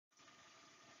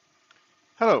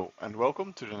Hello and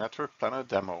welcome to the Network Planner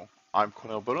demo. I'm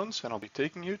Cornel Bullens and I'll be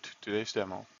taking you to today's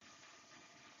demo.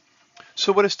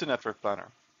 So what is the Network Planner?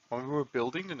 When we were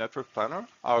building the Network Planner,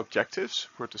 our objectives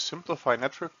were to simplify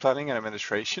network planning and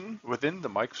administration within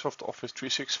the Microsoft Office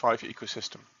 365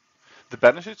 ecosystem. The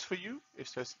benefits for you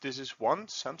is that this is one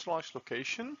centralized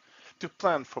location to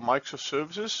plan for Microsoft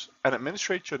services and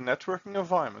administrate your networking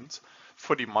environment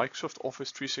for the Microsoft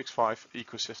Office 365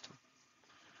 ecosystem.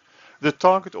 The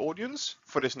target audience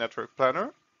for this Network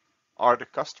Planner are the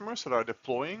customers that are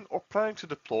deploying or planning to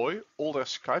deploy all their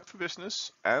Skype for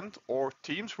Business and or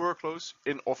Teams workloads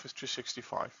in Office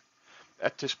 365.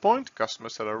 At this point,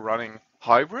 customers that are running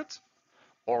hybrid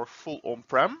or full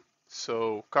on-prem,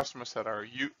 so customers that are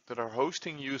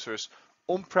hosting users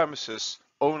on premises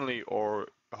only or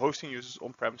hosting users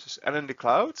on premises and in the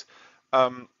cloud,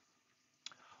 will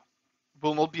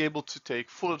not be able to take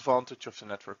full advantage of the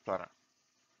Network Planner.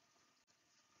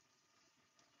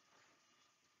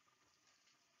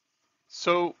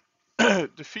 So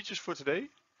the features for today,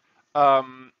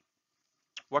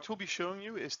 what we'll be showing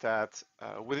you is that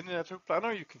within the Network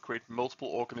Planner, you can create multiple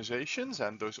organizations,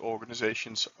 and those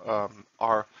organizations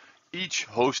are each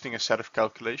hosting a set of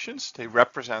calculations. They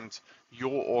represent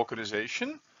your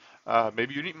organization.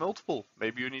 Maybe you need multiple.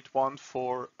 Maybe you need one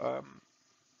for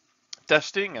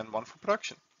testing and one for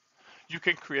production. You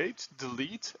can create,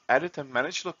 delete, edit, and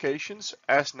manage locations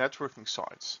as networking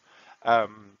sites.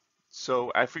 So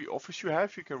every office you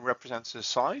have, you can represent a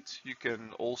site. You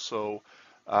can also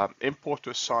import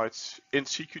those sites in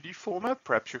CQD format.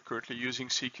 Perhaps you're currently using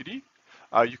CQD.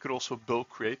 You could also bulk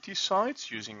create these sites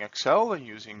using Excel and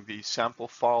using the sample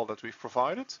file that we've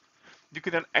provided. You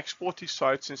can then export these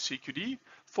sites in CQD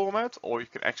format, or you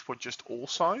can export just all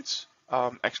sites.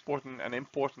 Exporting and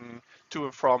importing to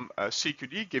and from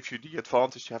CQD gives you the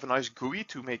advantage to have a nice GUI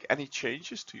to make any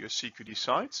changes to your CQD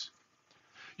sites.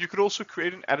 You could also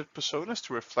create and edit personas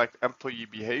to reflect employee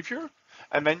behavior,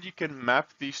 and then you can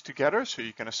map these together, so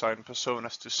you can assign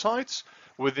personas to sites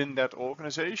within that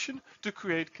organization to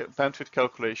create bandwidth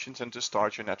calculations and to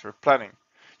start your network planning.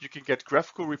 You can get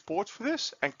graphical reports for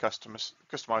this and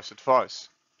customized advice.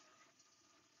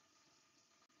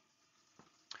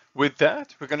 With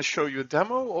that, we're going to show you a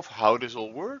demo of how this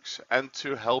all works and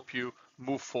to help you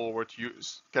move forward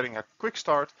getting a quick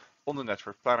start on the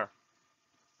Network Planner.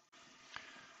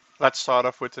 Let's start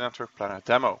off with the Network Planner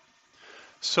demo.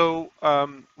 So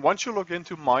once you log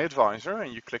into My Advisor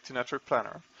and you click the Network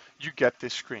Planner, you get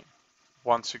this screen.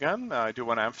 Once again, I do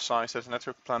want to emphasize that the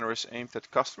Network Planner is aimed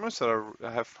at customers that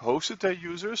have hosted their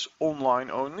users online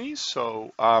only.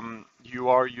 So you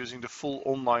are using the full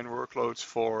online workloads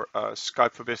for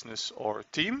Skype for Business or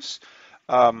Teams.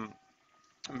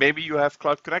 Maybe you have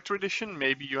Cloud Connector Edition,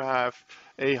 maybe you have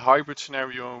a hybrid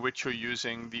scenario in which you're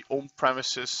using the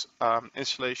on-premises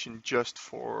installation just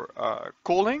for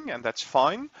calling, and that's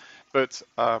fine. But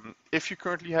if you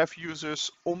currently have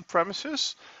users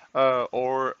on-premises,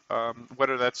 or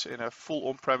whether that's in a full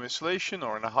on-prem installation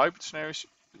or in a hybrid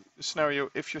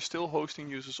scenario, if you're still hosting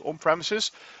users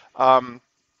on-premises, the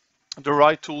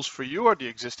right tools for you are the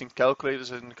existing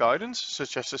calculators and guidance,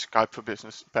 such as the Skype for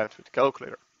Business Bandwidth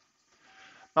Calculator.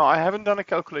 Now, I haven't done a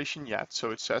calculation yet,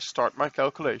 so it says start my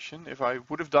calculation. If I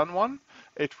would have done one,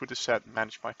 it would have said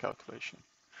manage my calculation.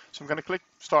 So I'm going to click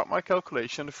start my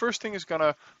calculation. The first thing it's going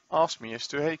to ask me is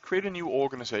to, hey, create a new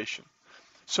organization.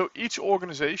 So each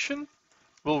organization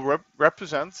will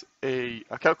represent a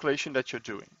calculation that you're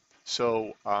doing.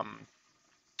 So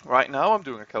right now I'm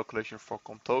doing a calculation for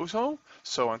Contoso,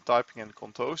 so I'm typing in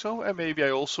Contoso, and maybe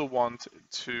I also want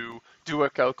to do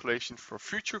a calculation for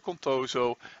future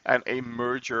Contoso and a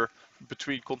merger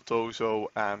between Contoso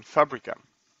and Fabricam.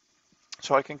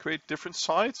 So I can create different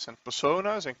sites and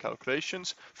personas and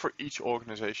calculations for each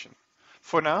organization.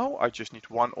 For now, I just need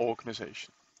one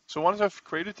organization. So once I've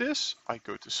created this, I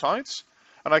go to sites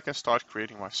and I can start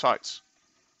creating my sites.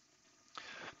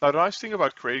 Now, the nice thing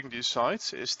about creating these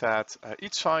sites is that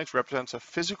each site represents a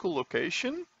physical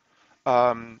location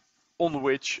on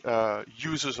which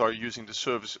users are using the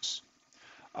services.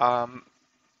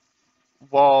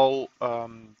 While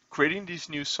creating these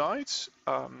new sites,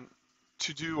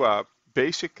 to do a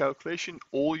basic calculation,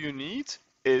 all you need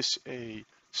is a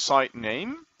site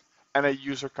name and a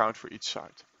user count for each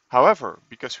site. However,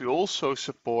 because we also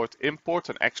support import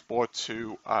and export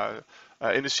to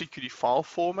in the CQD file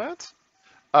format,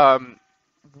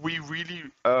 we really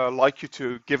like you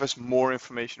to give us more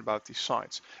information about these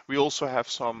sites. We also have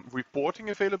some reporting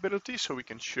availability, so we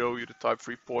can show you the type of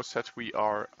reports that we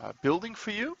are building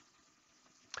for you.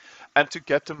 And to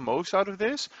get the most out of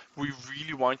this, we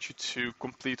really want you to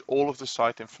complete all of the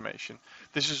site information.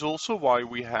 This is also why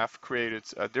we have created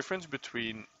a difference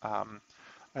between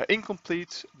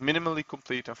incomplete, minimally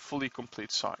complete, and fully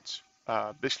complete sites.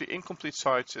 Basically, incomplete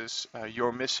sites is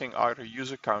you're missing either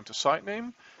user count or site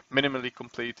name. Minimally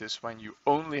complete is when you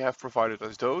only have provided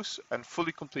us those, and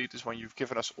fully complete is when you've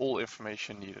given us all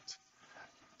information needed.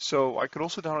 So I could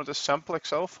also download a sample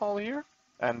Excel file here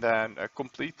and then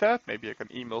complete that. Maybe I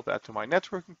can email that to my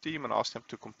networking team and ask them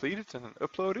to complete it and then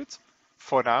upload it.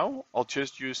 For now, I'll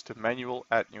just use the manual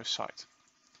add new site.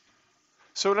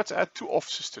 So let's add 2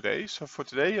 offices today. So for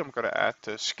today, I'm going to add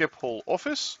the Schiphol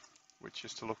office, which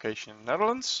is the location in the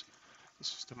Netherlands.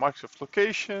 This is the Microsoft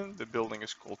location. The building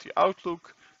is called the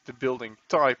Outlook. The building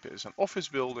type is an office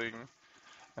building.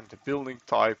 And the building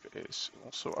type is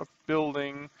also a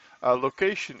building.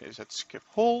 Location is at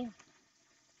Schiphol.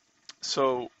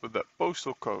 So the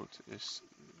postal code is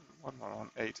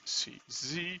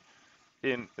 1118CZ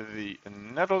in the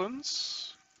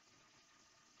Netherlands.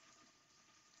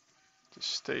 The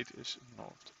state is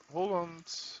North Holland,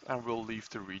 and we'll leave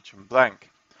the region blank.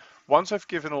 Once I've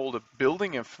given all the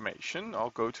building information, I'll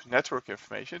go to network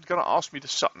information. It's going to ask me the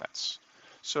subnets.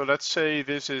 So let's say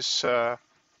this is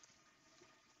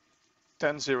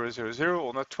 10.0.0.0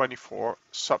 on a 24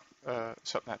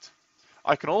 subnet.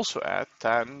 I can also add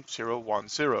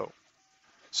 10.0.1.0.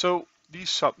 So these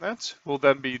subnets will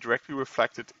then be directly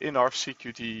reflected in our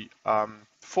CQD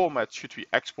format should we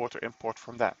export or import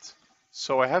from that.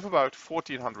 So I have about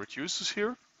 1400 users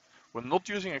here. We're not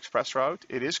using ExpressRoute.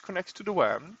 It is connected to the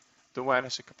WAN. The WAN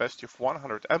has a capacity of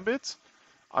 100 Mbit.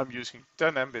 I'm using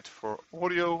 10 Mbit for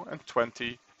audio and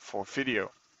 20 for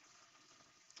video.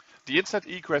 The internet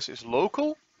egress is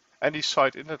local, and the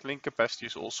site internet link capacity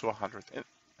is also 100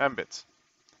 Mbit.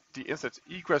 The internet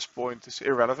egress point is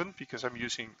irrelevant because I'm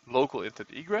using local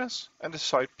internet egress, and the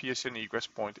site PSN egress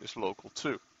point is local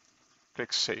too.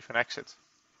 Click Save and Exit.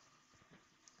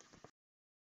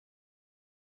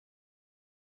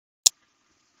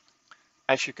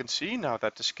 As you can see, now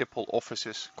that the Schiphol office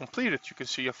is completed, you can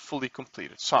see a fully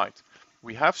completed site.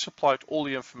 We have supplied all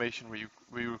the information we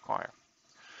require.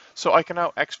 So I can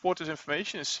now export this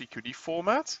information in CQD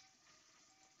format,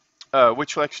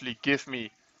 which will actually give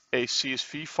me a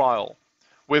CSV file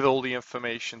with all the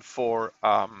information for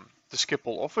the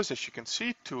Schiphol office. As you can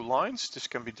see, 2 lines. This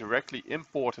can be directly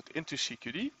imported into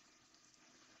CQD.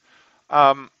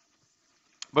 But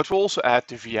we'll also add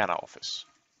the Vienna office.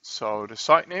 So the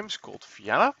site name is called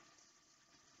Vienna.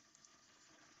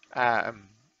 The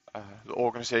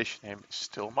organization name is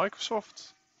still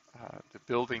Microsoft. The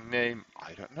building name,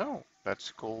 I don't know.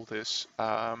 Let's call this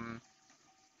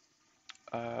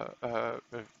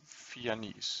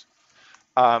Viennese.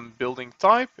 Building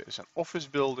type is an office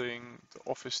building. The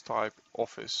office type,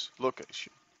 office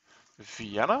location.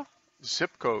 Vienna.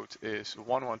 Zip code is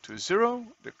 1120.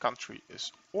 The country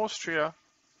is Austria.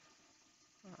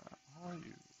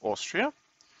 Austria.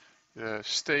 The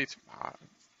state,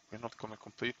 we're not going to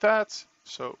complete that.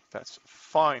 So that's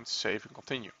fine. Save and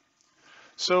continue.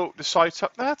 So the site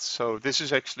subnet. So this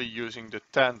is actually using the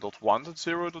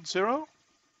 10.1.0.0.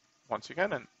 Once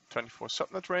again, and 24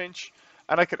 subnet range.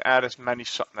 And I can add as many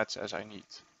subnets as I need.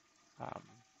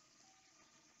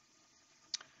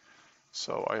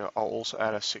 So I'll also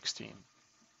add a 16.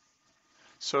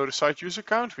 So the site user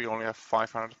count, we only have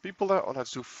 500 people there. Or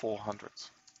let's do 400.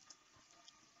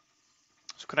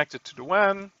 So connected to the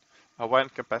WAN, a WAN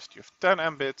capacity of 10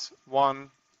 Mbit,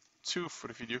 1, 2 for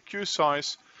the video queue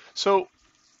size. So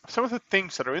some of the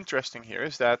things that are interesting here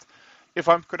is that if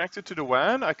I'm connected to the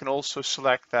WAN, I can also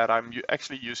select that I'm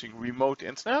actually using remote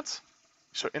internet.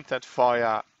 So internet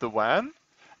via the WAN.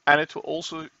 And it will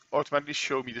also automatically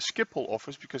show me the Schiphol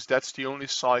office because that's the only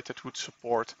site that would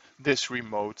support this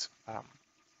remote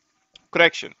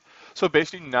connection. So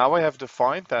basically now I have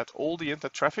defined that all the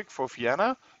internet traffic for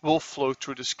Vienna will flow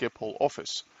through the Schiphol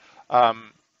office.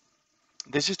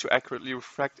 This is to accurately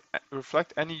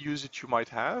reflect any usage you might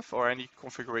have or any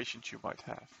configurations you might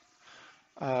have.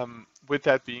 With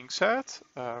that being said,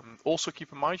 also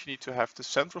keep in mind you need to have the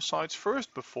central sites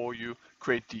first before you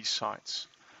create these sites.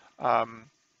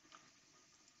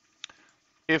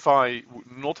 If I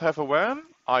would not have a WAN,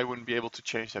 I wouldn't be able to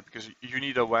change that because you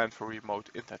need a WAN for remote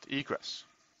internet egress.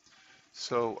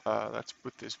 So let's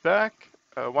put this back.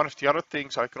 One of the other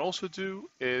things I can also do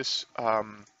is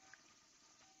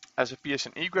as a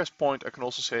PSN egress point, I can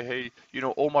also say, hey,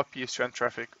 all my PSN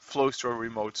traffic flows to a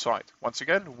remote site. Once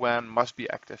again, WAN must be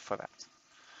active for that.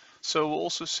 So we'll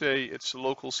also say it's a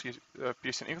local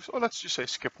PSN egress, or let's just say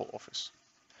Schiphol office.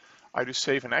 I do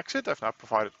save and exit. I've now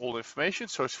provided all the information,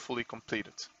 so it's fully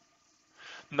completed.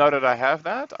 Now that I have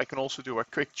that, I can also do a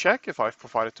quick check if I've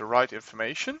provided the right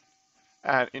information.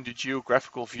 And in the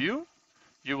geographical view,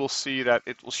 you will see that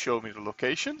it will show me the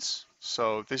locations.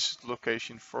 So this is the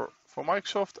location for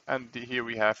Microsoft, and here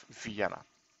we have Vienna.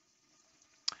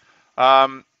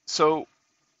 So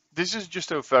this is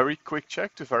just a very quick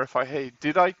check to verify, hey,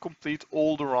 did I complete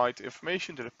all the right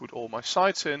information? Did I put all my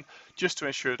sites in? Just to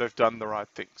ensure that I've done the right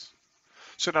things.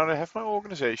 So now that I have my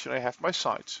organization, I have my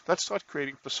sites. Let's start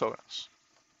creating personas.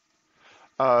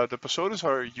 The personas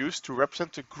are used to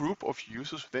represent the group of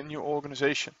users within your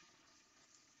organization.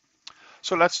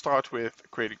 So let's start with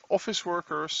creating office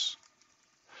workers.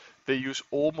 They use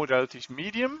all modalities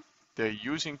medium. They're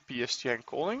using PSTN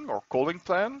calling or calling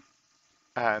plan,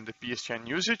 and the PSTN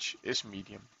usage is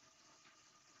medium.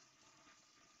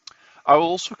 I will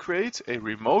also create a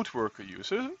remote worker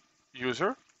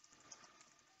user,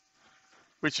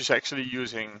 which is actually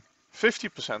using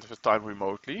 50% of the time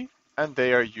remotely, and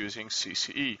they are using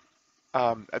CCE.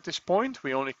 At this point,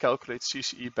 we only calculate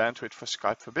CCE bandwidth for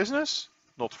Skype for Business,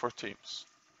 not for Teams.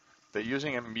 They're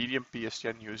using a medium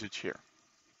PSTN usage here.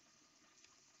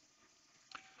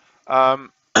 Now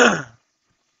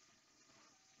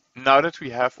that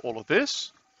we have all of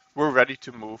this, we're ready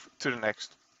to move to the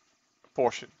next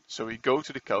portion. So we go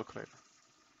to the calculator.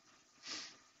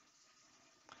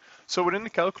 So within the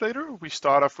calculator, we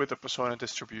start off with the persona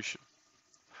distribution.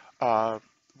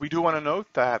 We do want to note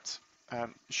that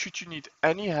should you need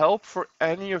any help for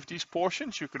any of these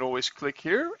portions, you can always click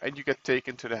here and you get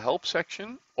taken to the help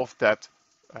section of that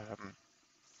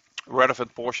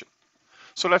relevant portion.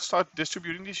 So let's start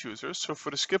distributing these users. So for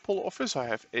the Schiphol office, I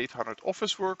have 800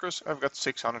 office workers. I've got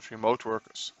 600 remote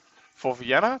workers. For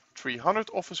Vienna, 300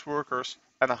 office workers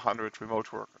and 100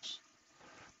 remote workers.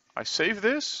 I save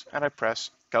this and I press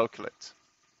calculate.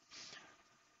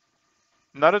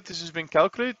 Now that this has been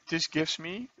calculated, this gives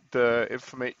me the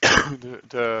information,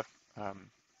 the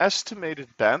estimated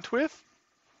bandwidth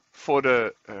for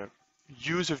the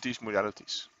use of these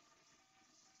modalities.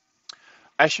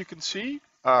 As you can see,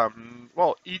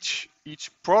 well, each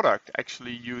product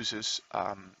actually uses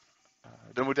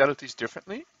the modalities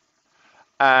differently,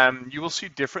 and you will see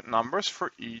different numbers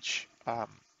for each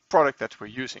product that we're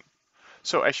using.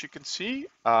 So as you can see,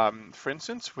 for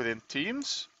instance, within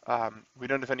Teams, we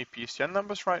don't have any PSTN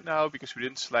numbers right now because we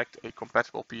didn't select a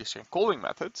compatible PSTN calling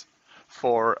method.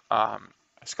 For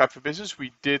Skype for Business,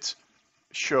 we did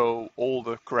show all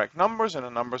the correct numbers and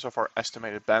the numbers of our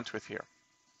estimated bandwidth here.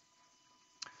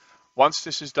 Once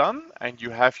this is done and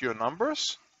you have your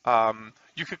numbers,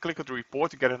 you can click on the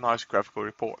report to get a nice graphical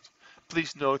report.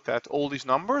 Please note that all these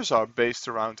numbers are based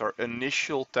around our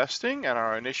initial testing and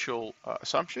our initial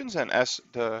assumptions, and as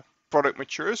the product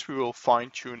matures, we will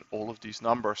fine-tune all of these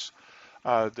numbers.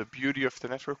 The beauty of the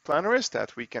network planner is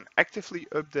that we can actively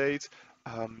update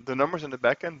the numbers in the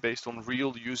backend based on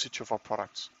real usage of our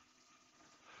products.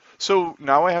 So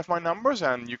now I have my numbers,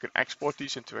 and you can export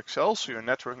these into Excel so your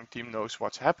networking team knows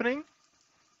what's happening.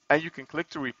 And you can click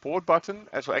the report button,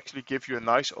 as will actually give you a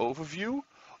nice overview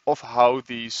of how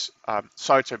these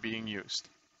sites are being used.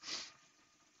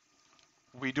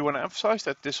 We do want to emphasize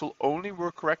that this will only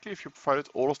work correctly if you provided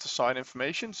all of the site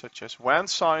information, such as WAN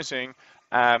sizing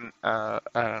and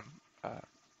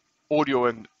audio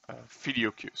and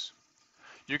video cues.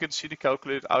 You can see the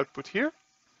calculated output here.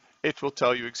 It will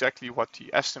tell you exactly what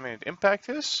the estimated impact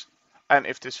is and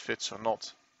if this fits or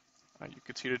not. You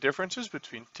can see the differences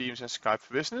between Teams and Skype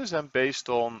for Business, and based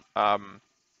on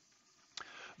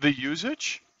the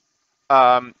usage,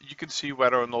 you can see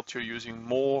whether or not you're using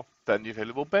more than the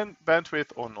available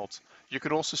bandwidth or not. You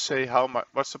can also say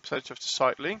what's the percentage of the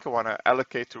site link I want to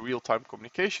allocate to real-time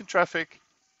communication traffic.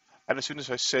 And as soon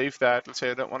as I save that, let's say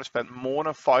I don't want to spend more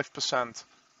than 5%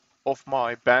 of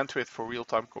my bandwidth for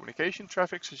real-time communication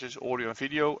traffic, such as audio and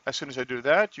video. As soon as I do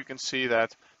that, you can see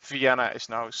that Vienna is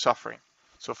now suffering.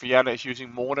 So Vienna is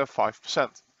using more than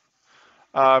 5%.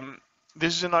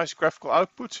 This is a nice graphical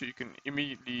output, so you can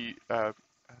immediately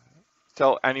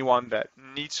tell anyone that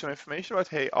needs some information about,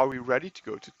 hey, are we ready to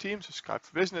go to Teams or Skype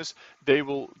for Business? They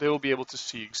will be able to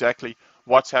see exactly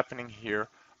what's happening here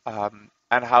and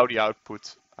how the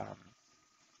output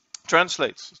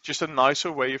translates. It's just a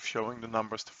nicer way of showing the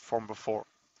numbers from before.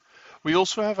 We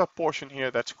also have a portion here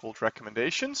that's called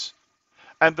recommendations,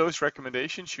 and those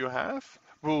recommendations you have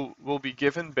will be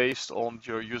given based on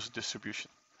your user distribution.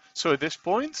 So at this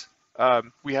point,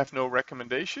 we have no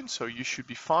recommendations, so you should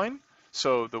be fine.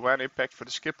 So the WAN impact for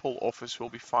the Schiphol office will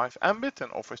be 5 Mbit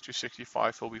and Office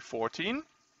 365 will be 14.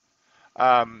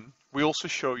 We also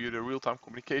show you the real-time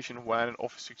communication WAN and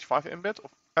Office 365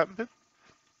 Mbit.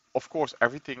 Of course,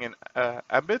 everything in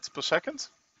Mbit per second.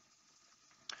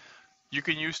 You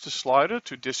can use the slider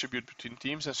to distribute between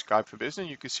Teams and Skype for Business.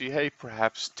 You can see, hey,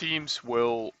 perhaps Teams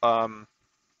will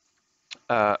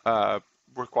uh, uh,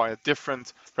 require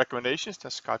different recommendations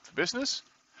than Skype for Business,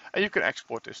 and you can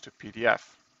export this to PDF.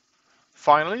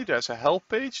 Finally, there's a help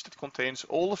page that contains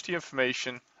all of the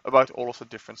information about all of the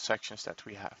different sections that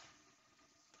we have.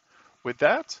 With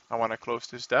that, I want to close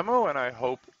this demo, and I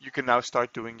hope you can now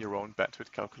start doing your own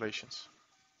bandwidth calculations.